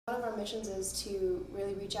missions is to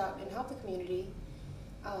really reach out and help the community.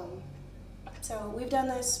 So we've done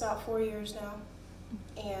this about 4 years now,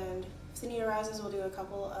 and if the need arises, we'll do a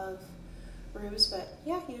couple of roofs, but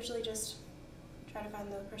yeah, usually just try to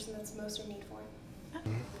find the person that's most in need for it.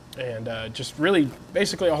 And just really,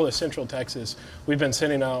 basically all of Central Texas, we've been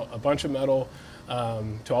sending out a bunch of metal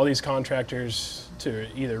to all these contractors to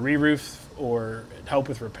either re-roof or help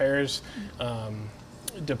with repairs.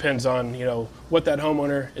 It depends on what that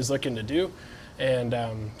homeowner is looking to do, and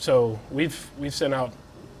so we've sent out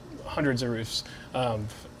hundreds of roofs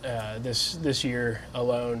this year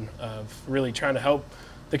alone, of really trying to help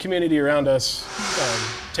the community around us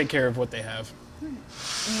take care of what they have. And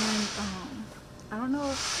I don't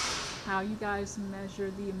know how you guys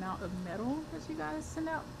measure the amount of metal that you guys send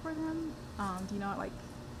out for them. Do you know like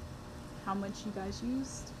how much you guys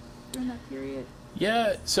used during that period?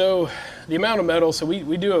 Yeah, so the amount of metal, so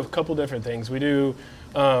we do a couple different things. We do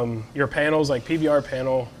your panels, like PVR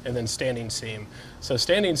panel, and then standing seam. So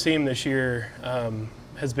standing seam this year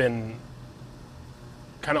has been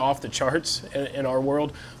kind of off the charts in our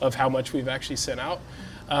world of how much we've actually sent out.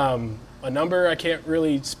 A number, I can't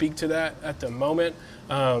really speak to that at the moment,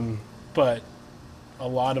 but a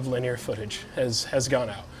lot of linear footage has gone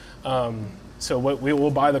out. So what we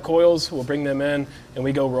will buy the coils, we'll bring them in, and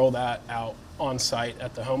we go roll that out on site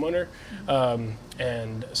at the homeowner.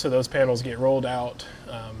 And so those panels get rolled out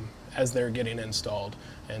as they're getting installed.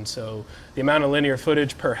 And so the amount of linear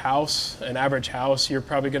footage per house, an average house, you're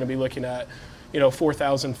probably going to be looking at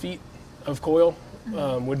 4,000 feet of coil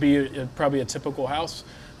would be probably a typical house.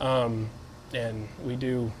 And we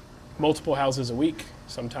do multiple houses a week.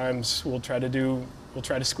 Sometimes we'll try to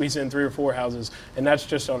squeeze in 3 or 4 houses, and that's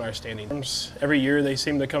just on our standing. Every year they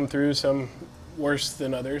seem to come through, some worse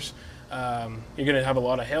than others. You're going to have a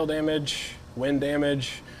lot of hail damage, wind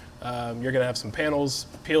damage. You're going to have some panels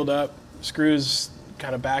peeled up, screws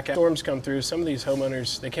kind of back out. Storms come through. Some of these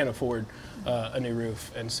homeowners, they can't afford a new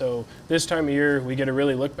roof. And so this time of year, we get to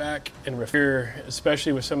really look back and refer,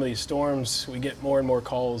 especially with some of these storms, we get more and more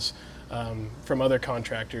calls from other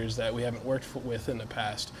contractors that we haven't worked with in the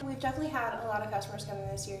past. We've definitely had a lot of customers coming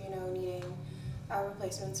this year, needing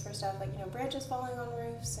replacements for stuff like, branches falling on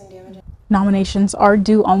roofs and damaging. Nominations are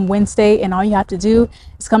due on Wednesday, and all you have to do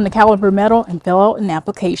is come to Caliber Metal and fill out an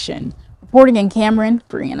application. Reporting in Cameron,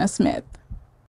 Brianna Smith.